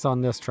put this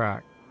on this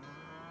track.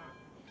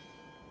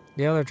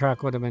 The other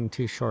track would have been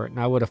too short, and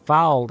I would have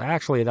fouled.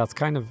 Actually, that's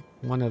kind of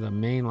one of the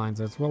main lines.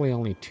 There's really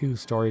only two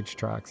storage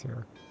tracks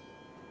here,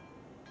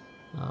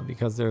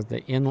 because there's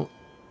the in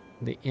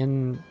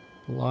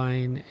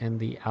line and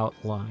the out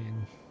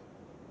line.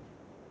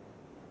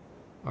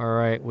 All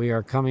right, we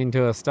are coming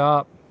to a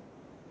stop.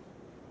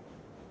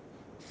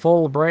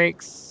 Full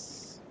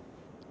brakes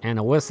and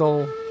a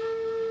whistle.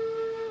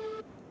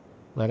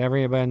 Let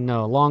everybody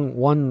know.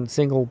 One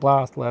single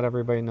blast. Let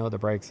everybody know the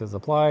brakes is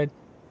applied.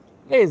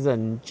 Ladies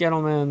and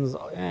gentlemen,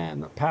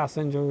 and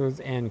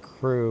passengers and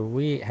crew,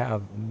 we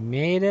have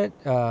made it.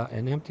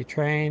 An empty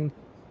train.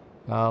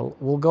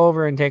 We'll go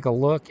over and take a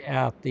look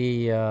at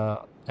the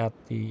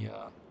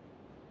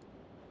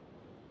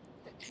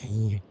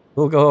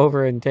we'll go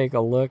over and take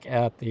a look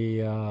at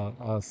the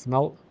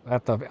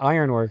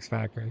ironworks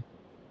factory.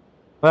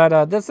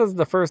 But this is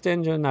the first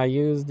engine I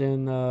used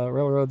in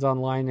Railroads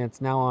Online.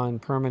 It's now on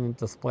permanent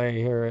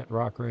display here at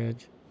Rock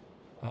Ridge.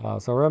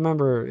 So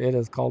remember, it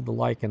is called to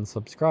like and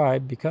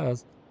subscribe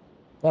because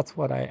that's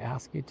what I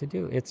ask you to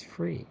do. It's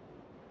free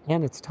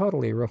and it's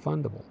totally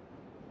refundable.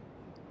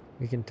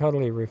 We can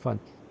totally refund.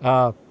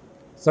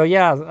 So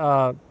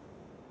yeah,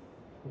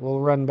 we'll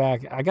run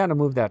back. I got to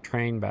move that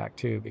train back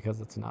too because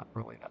it's not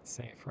really that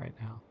safe right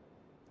now.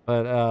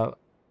 But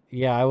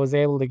yeah, I was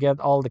able to get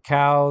all the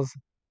cows.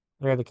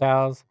 There are the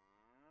cows.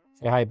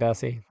 Say hi,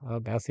 Bessie. Oh,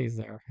 Bessie's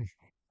there.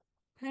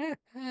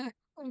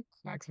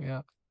 Cracks me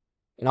up.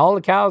 And all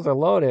the cows are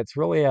loaded. It's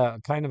really a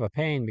kind of a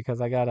pain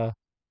because I gotta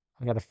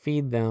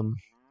feed them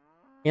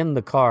in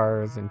the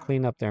cars and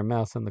clean up their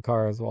mess in the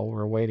cars while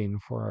we're waiting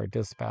for our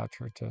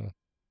dispatcher to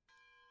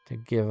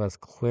give us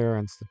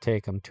clearance to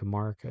take them to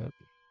market.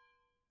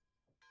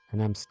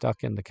 And I'm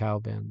stuck in the cow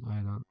bin.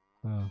 I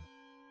don't.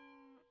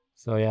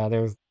 So yeah,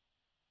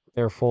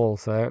 they're full.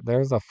 So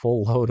there's a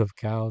full load of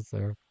cows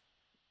there.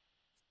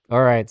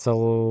 All right, so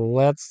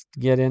let's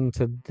get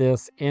into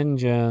this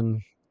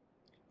engine.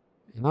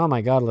 And oh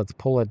my God, let's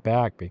pull it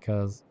back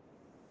because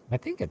I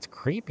think it's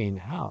creeping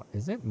out.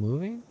 Is it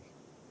moving?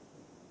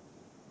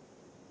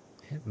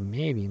 It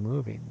may be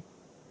moving.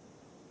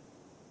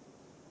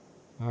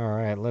 All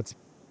right, let's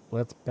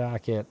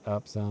back it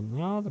up some.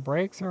 No, the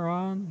brakes are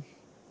on.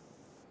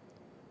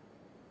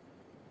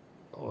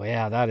 Oh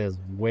yeah, that is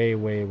way,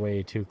 way,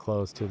 way too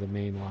close to the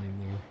main line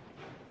there.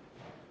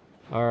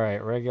 All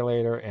right,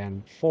 regulator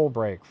and full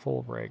brake,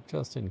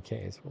 just in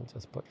case. We'll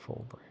just put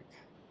full brake.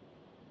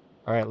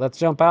 All right, let's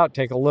jump out, let's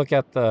take a look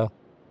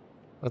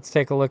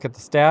at the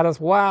status.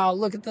 Wow,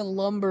 look at the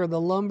lumber. The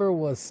lumber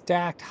was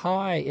stacked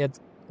high. It's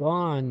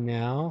gone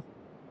now.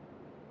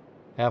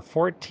 I have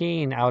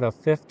 14 out of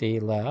 50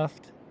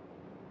 left.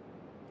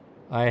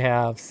 I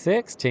have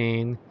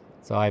 16,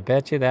 so I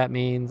bet you that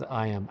means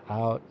I am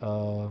out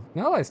of...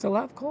 No, I still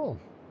have coal.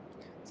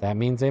 So that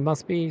means they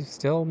must be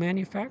still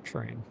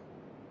manufacturing.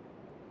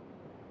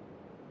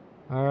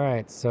 All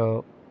right,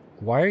 so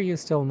why are you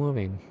still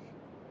moving?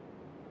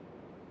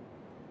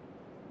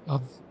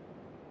 Oh,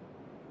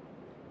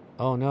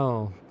 oh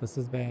no, this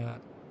is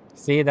bad.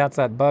 See, that's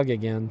that bug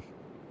again.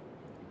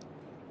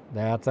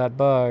 That's that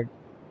bug.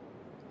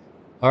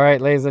 All right,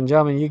 ladies and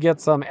gentlemen, you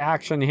get some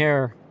action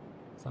here.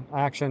 Some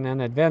action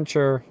and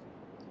adventure.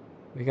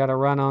 We got to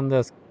run on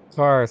this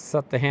car.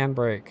 Set the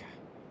handbrake.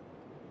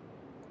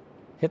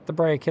 Hit the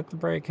brake, hit the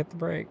brake, hit the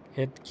brake.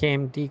 It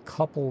came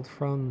decoupled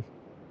from...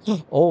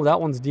 Oh, that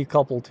one's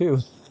decoupled too.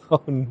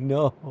 Oh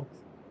no.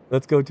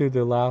 Let's go to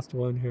the last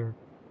one here.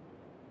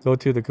 Go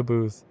to the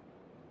caboose.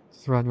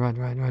 Just run, run,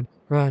 run, run,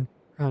 run,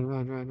 run,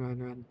 run, run, run,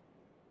 run.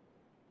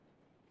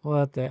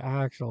 What the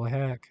actual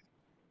heck?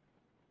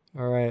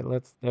 All right,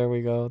 there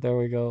we go, there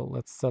we go.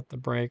 Let's set the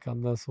brake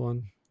on this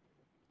one.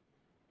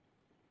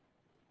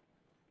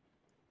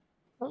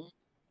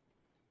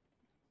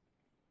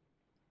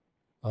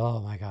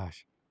 Oh my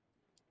gosh.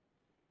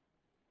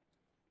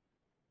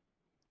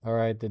 All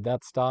right, did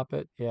that stop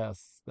it?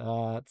 Yes,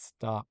 that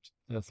stopped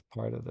this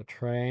part of the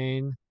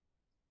train.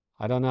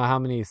 I don't know how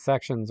many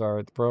sections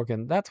are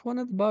broken. That's one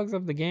of the bugs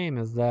of the game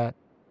is that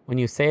when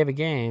you save a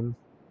game,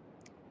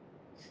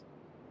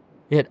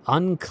 it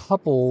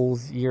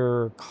uncouples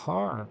your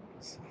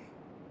cars.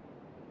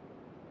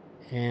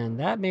 And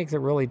that makes it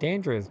really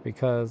dangerous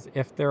because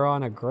if they're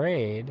on a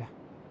grade,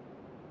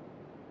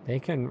 they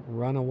can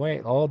run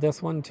away. Oh,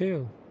 this one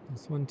too.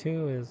 This one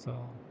too is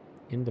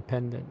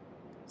independent.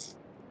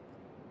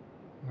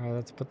 All right,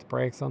 let's put the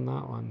brakes on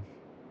that one.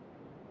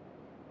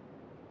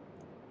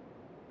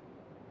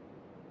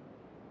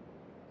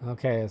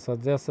 Okay, so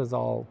this is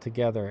all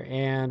together.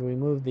 And we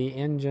move the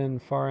engine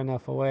far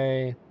enough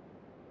away.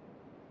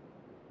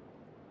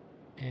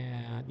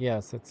 And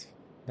yes, it's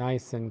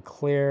nice and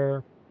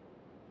clear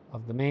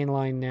of the main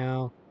line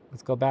now.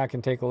 Let's go back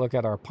and take a look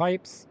at our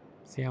pipes.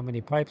 See how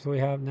many pipes we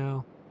have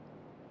now.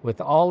 With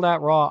all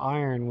that raw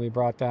iron we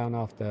brought down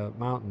off the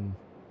mountain,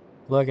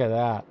 look at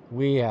that.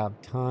 We have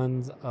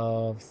tons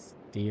of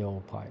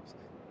steel pipes,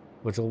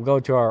 which will go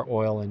to our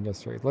oil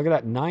industry. Look at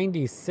that,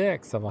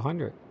 96 of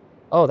 100.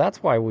 Oh,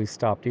 that's why we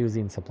stopped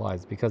using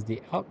supplies, because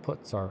the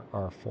outputs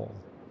are full.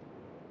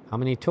 How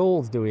many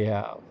tools do we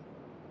have?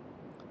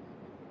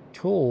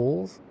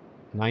 Tools,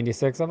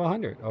 96 of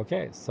 100.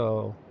 Okay,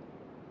 so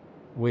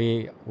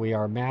we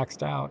are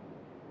maxed out.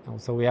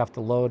 So we have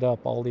to load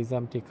up all these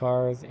empty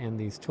cars and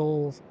these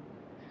tools.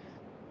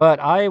 But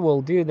I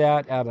will do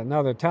that at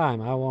another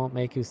time. I won't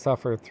make you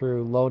suffer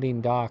through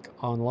loading dock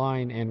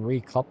online and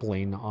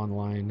recoupling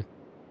online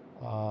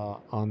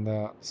on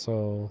that.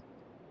 So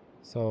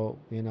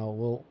you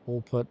know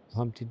we'll put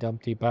Humpty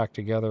Dumpty back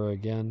together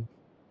again.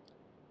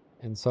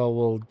 And so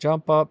we'll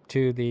jump up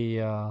to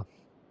the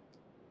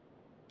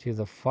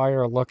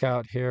fire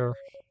lookout here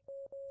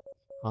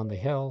on the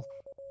hill.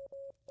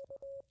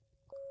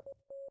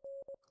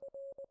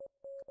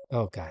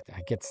 Oh God,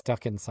 I get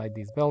stuck inside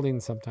these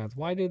buildings sometimes.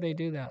 Why do they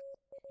do that?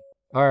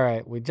 All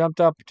right, we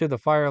jumped up to the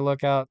fire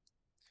lookout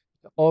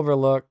to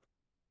overlook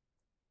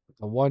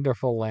the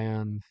wonderful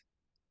land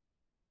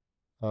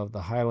of the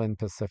Highland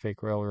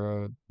Pacific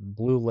Railroad,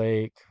 Blue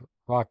Lake,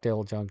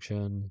 Rockdale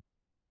Junction,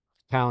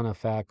 town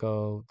of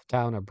Faco, the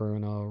town of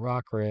Bruno,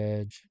 Rock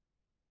Ridge,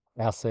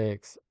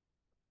 Essex,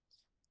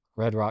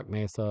 Red Rock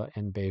Mesa,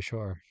 and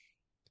Bayshore.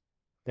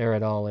 There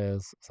it all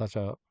is. Such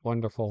a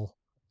wonderful,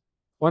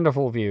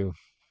 wonderful view.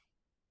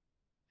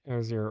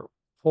 There's your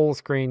full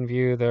screen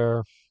view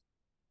there,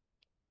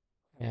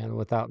 and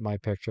without my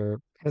picture.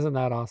 Isn't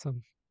that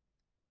awesome?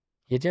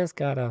 You just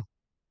gotta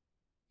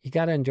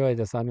enjoy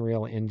this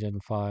Unreal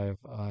Engine 5.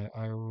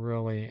 I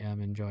really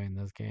am enjoying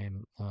this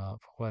game for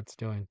what it's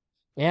doing.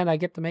 And I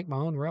get to make my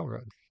own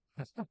railroad.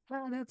 That's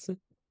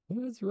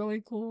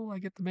really cool. I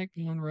get to make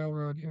my own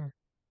railroad here.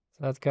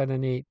 So that's kind of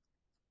neat.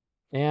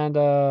 And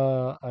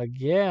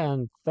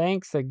again,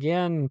 thanks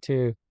again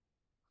to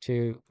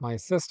my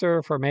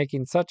sister for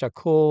making such a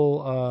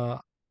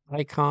cool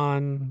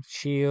icon,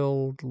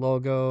 shield,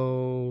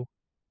 logo,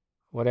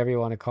 whatever you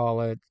want to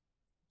call it.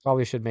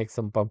 Probably should make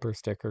some bumper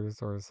stickers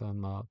or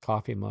some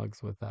coffee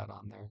mugs with that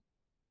on there.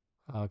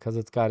 Because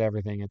it's got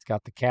everything. It's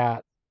got the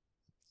cat.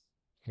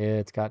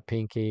 It's got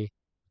Pinky.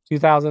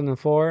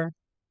 2004,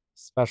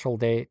 special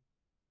date.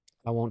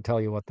 I won't tell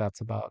you what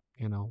that's about.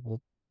 You know,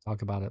 we'll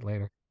talk about it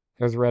later.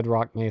 There's Red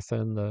Rock Mesa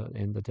in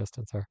the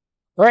distance there.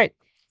 All right,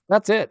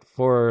 that's it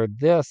for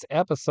this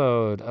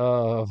episode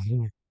of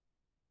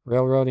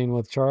Railroading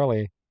with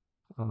Charlie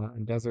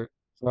and Desert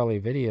Charley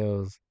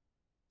videos.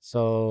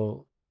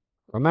 So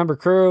remember,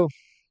 crew,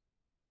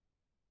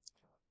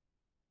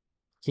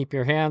 keep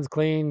your hands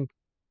clean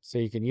so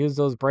you can use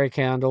those brake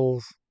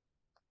handles.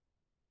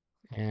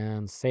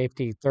 And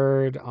safety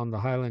third on the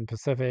Highland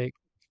Pacific.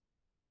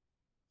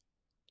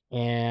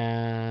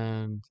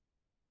 And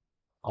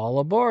all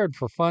aboard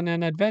for fun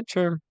and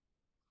adventure.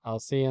 I'll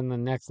see you in the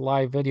next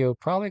live video,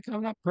 probably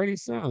coming up pretty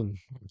soon.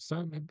 I'm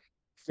starting to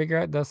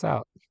figure this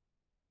out.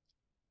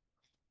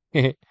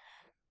 All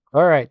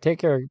right, take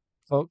care,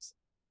 folks.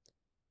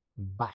 Bye.